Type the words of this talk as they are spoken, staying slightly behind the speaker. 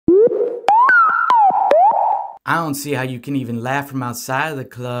I don't see how you can even laugh from outside of the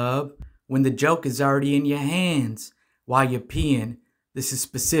club when the joke is already in your hands while you're peeing. This is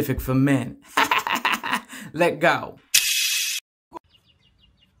specific for men. Let go.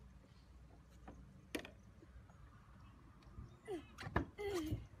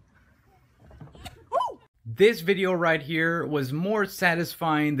 This video right here was more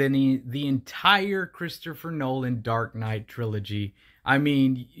satisfying than the entire Christopher Nolan Dark Knight trilogy. I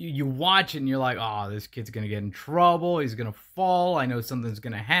mean, you watch it and you're like, oh, this kid's going to get in trouble. He's going to fall. I know something's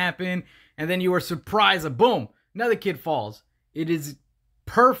going to happen. And then you are surprised that, boom, another kid falls. It is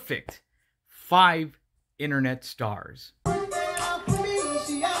perfect. 5 internet stars. Alexa,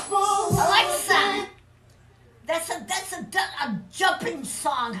 that's a jumping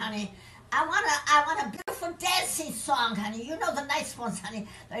song, honey. I want a beautiful dancing song, honey. You know the nice ones, honey.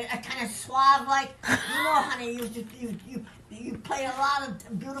 They're kind of suave, like, you know, honey. You play a lot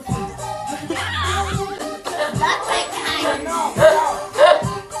of beautiful. Not that kind, no.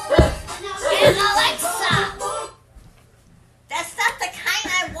 And Alexa, that's not the kind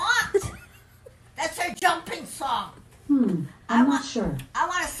I want. That's her jumping song. I'm not sure. I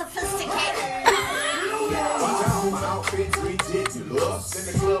want a sophisticated.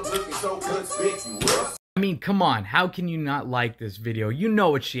 I mean, come on, how can you not like this video? You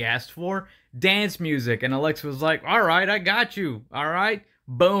know what she asked for. Dance music. And Alexa was like, alright, I got you. Alright.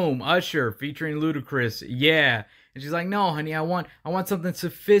 Boom. Usher featuring Ludacris. Yeah. And she's like, no, honey, I want something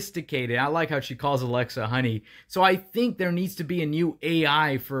sophisticated. I like how she calls Alexa honey. So I think there needs to be a new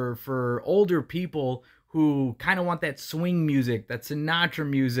AI for older people who kind of want that swing music, that Sinatra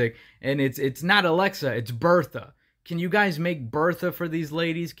music, and it's not Alexa, it's Bertha. Can you guys make Bertha for these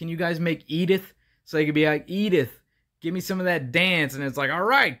ladies? Can you guys make Edith? So they could be like, Edith, give me some of that dance, and it's like, all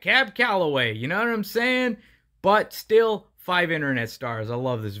right, Cab Calloway, you know what I'm saying? But still, 5 internet stars. I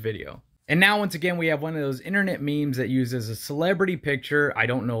love this video. And now, once again, we have one of those internet memes that uses a celebrity picture. I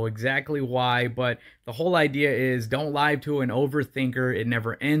don't know exactly why, but the whole idea is don't lie to an overthinker. It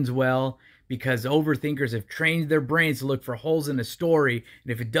never ends well. Because overthinkers have trained their brains to look for holes in a story,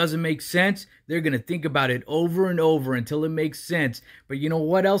 and if it doesn't make sense, they're going to think about it over and over until it makes sense. But you know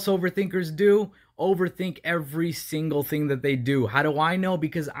what else overthinkers do? Overthink every single thing that they do. How do I know?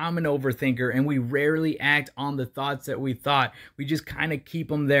 Because I'm an overthinker, and we rarely act on the thoughts that we thought. We just kind of keep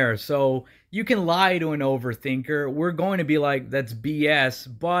them there. So you can lie to an overthinker. We're going to be like, that's BS,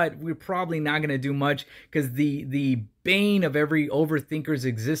 but we're probably not going to do much, because the bane of every overthinker's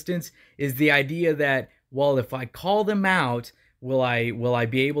existence is the idea that, well, if I call them out, will I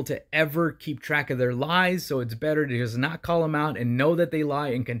be able to ever keep track of their lies? So it's better to just not call them out and know that they lie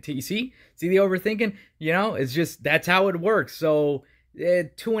and continue. See the overthinking? You know, it's just, that's how it works. So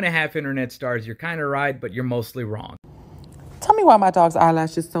 2.5 internet stars. You're kind of right, but you're mostly wrong. Tell me why my dog's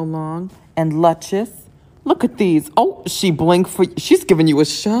eyelash is so long and luscious. Look at these. Oh, she blinked for you. She's giving you a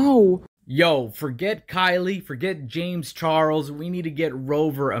show. Yo, forget Kylie, forget James Charles. We need to get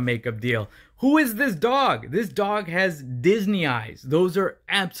Rover a makeup deal. Who is this dog? This dog has Disney eyes. Those are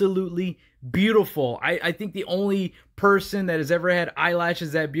absolutely beautiful. I think the only person that has ever had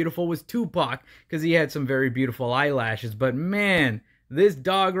eyelashes that beautiful was Tupac, because he had some very beautiful eyelashes. But man, this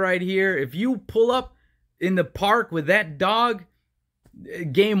dog right here, if you pull up in the park with that dog,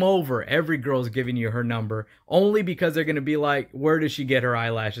 game over. Every girl's giving you her number, only because they're going to be like, where does she get her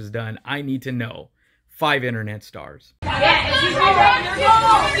eyelashes done? I need to know. 5 internet stars. Yeah, and she's right there. You're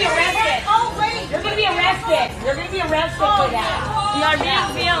going to be arrested. You're going to be arrested. You're going to be arrested for that. You are being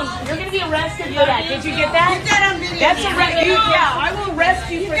filmed. You're going to be arrested for that. Did you get that? Get that on video. That's arrest. Yeah, I will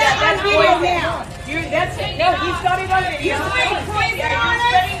arrest you for that. That's poison. That's it. No, you started on video. You're spreading poison. Yeah, you're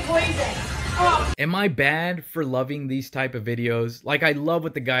spreading poison. Am I bad for loving these type of videos? Like, I love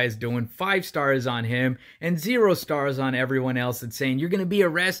what the guy is doing. 5 stars on him and 0 stars on everyone else that's saying, you're going to be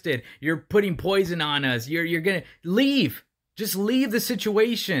arrested. You're putting poison on us. You're going to leave. Just leave the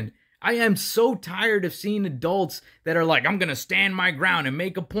situation. I am so tired of seeing adults that are like, I'm going to stand my ground and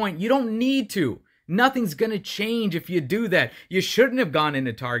make a point. You don't need to. Nothing's going to change if you do that. You shouldn't have gone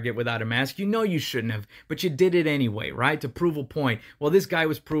into Target without a mask. You know you shouldn't have, but you did it anyway, right? To prove a point. Well, this guy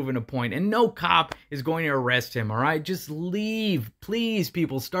was proving a point, and no cop is going to arrest him, all right? Just leave. Please,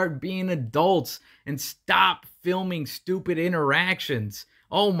 people, start being adults and stop filming stupid interactions.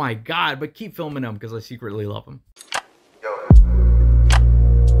 Oh, my God, but keep filming them because I secretly love them.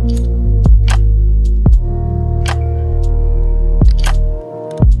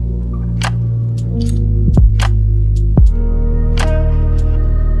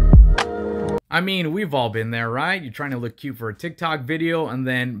 I mean, we've all been there, right? You're trying to look cute for a TikTok video, and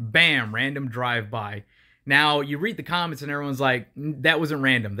then, bam, random drive-by. Now, you read the comments and everyone's like, that wasn't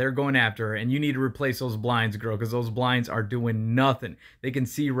random. They're going after her, and you need to replace those blinds, girl, because those blinds are doing nothing. They can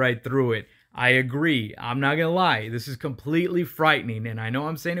see right through it. I agree. I'm not going to lie. This is completely frightening, and I know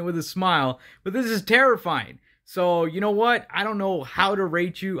I'm saying it with a smile, but this is terrifying. So, you know what? I don't know how to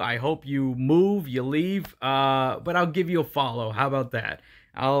rate you. I hope you move, you leave, but I'll give you a follow. How about that?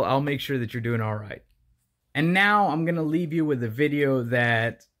 I'll make sure that you're doing all right. And now I'm going to leave you with a video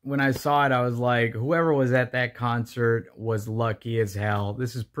that when I saw it, I was like, whoever was at that concert was lucky as hell.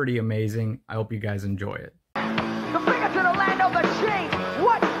 This is pretty amazing. I hope you guys enjoy it. The finger to the land of the chain.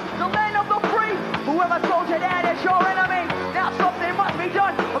 What? The land of the free. Whoever told you that is your enemy. Now something must be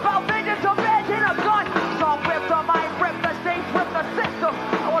done about vengeance of edge in a gun. Some rip the mind, rip the state, rip the system.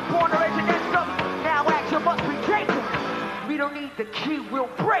 I was born to rage against them. Now action must be taken. We don't need the key,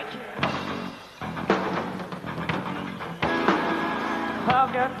 we'll break it.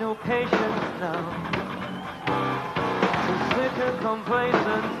 I've got no patience now. So sick and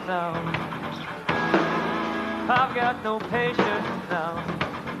complacent now. I've got no patience now.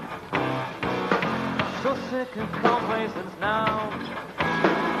 So sick and complacent now.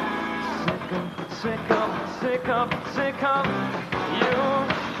 Sick of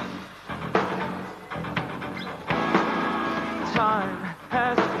you.